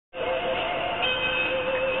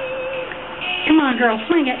Come on, girl,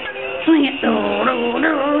 swing it. Swing it. Do, do, do,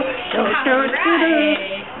 do, do, do, do.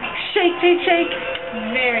 Shake, shake, shake.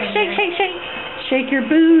 Very Shake, nice. shake, shake. Shake your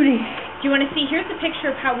booty. Do you want to see? Here's a picture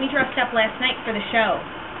of how we dressed up last night for the show.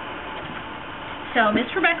 So Miss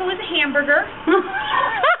Rebecca was a hamburger.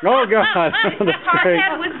 Oh, God.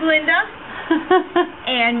 Tarzan was Glinda.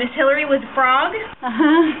 And Miss Hillary was a frog.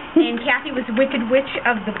 And Kathy was the Wicked Witch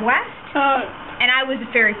of the West. And I was a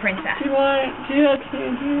fairy princess. Do you have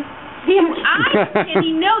candy?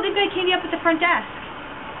 Candy? No, they've got candy up at the front desk.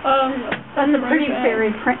 That's a pretty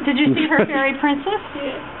fairy princess. Did you see her fairy princess?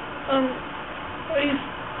 Yeah.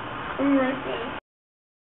 I'm right back.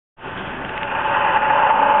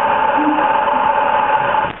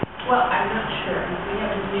 Well, I'm not sure.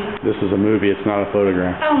 This is a movie, it's not a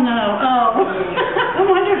photograph. Oh, no. Oh. I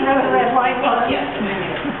wondered where the red light was. Yes.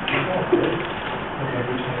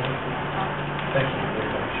 Thank you very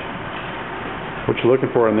much. What you looking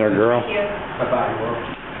for in there, girl? Bye-bye.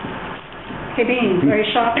 Hey, Beans, are you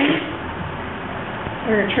shopping?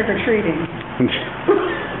 Or trick-or-treating?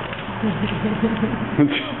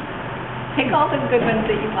 Pick all the good ones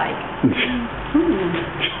that you like.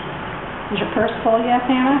 Is your purse full yet,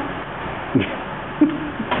 Hannah?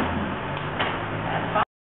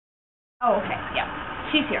 Oh, okay. Yeah.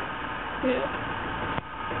 She's here. Yeah.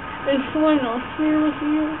 Is someone else here with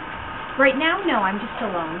you? Right now, no. I'm just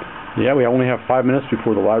alone. Yeah, we only have 5 minutes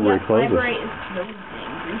before the library closes. The library is closing.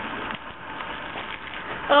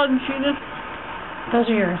 Judith. Those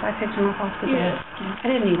are yours. I picked them up off the Yeah. desk. I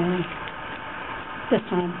didn't need any. This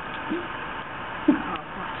time. Oh,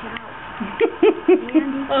 watch out.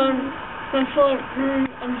 I saw it very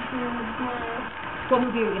unfair with my What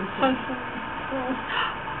movie are you going to see? husband.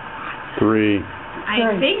 3.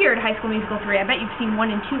 I figured High School Musical 3. I bet you've seen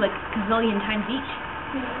 1 and 2 like a gazillion times each.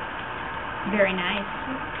 Yeah. Very nice.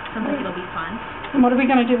 Sounds like it'll be fun. And what are we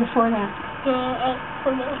going to do before that? Out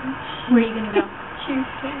for lunch. Where are you going to go?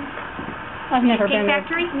 Cheesecake. I've never Cake been there.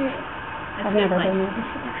 Factory? Yeah. That's I've a good never place. been there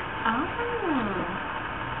before. Oh.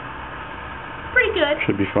 Pretty good.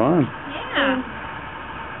 Should be fun. Yeah.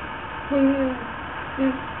 When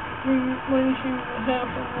did you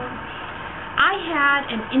have for lunch? I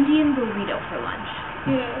had an Indian burrito for lunch.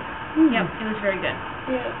 Yeah. Yep, it was very good.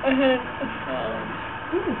 Yeah, I had a salad.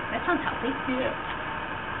 Ooh, that sounds healthy. Yeah.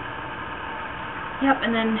 Yep,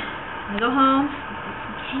 and then we go home, get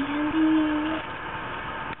some candy.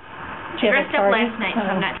 I Did you have a dressed up party? last night, so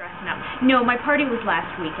I'm not dressing up. No, my party was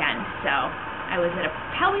last weekend, so I was at a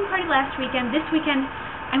Halloween party last weekend. This weekend,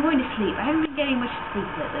 I'm going to sleep. I haven't been getting much sleep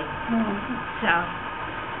lately. So.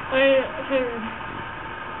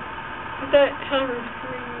 That happens to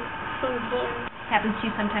me sometimes. Happens to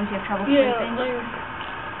you sometimes, you have trouble Yeah, sleeping?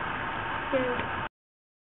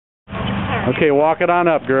 Okay, walk it on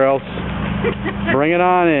up, girls. Bring it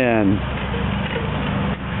on in.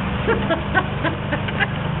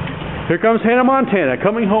 Here comes Hannah Montana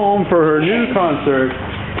coming home for her new concert.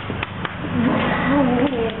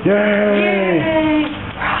 Yay!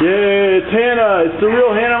 Yay! It's Hannah! It's the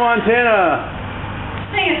real Hannah Montana!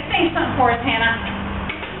 Sing something for us, Hannah.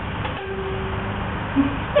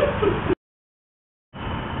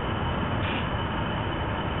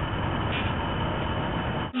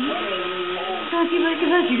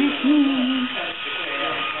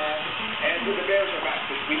 And the Bears are back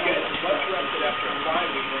this weekend. Much rested after a bye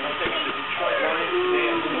week. They're now taking the Detroit Lions today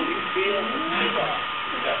at Movie Field and kickoff.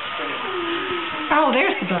 That's finished. Oh,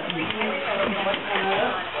 there's the button.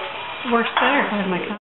 Works better if I have my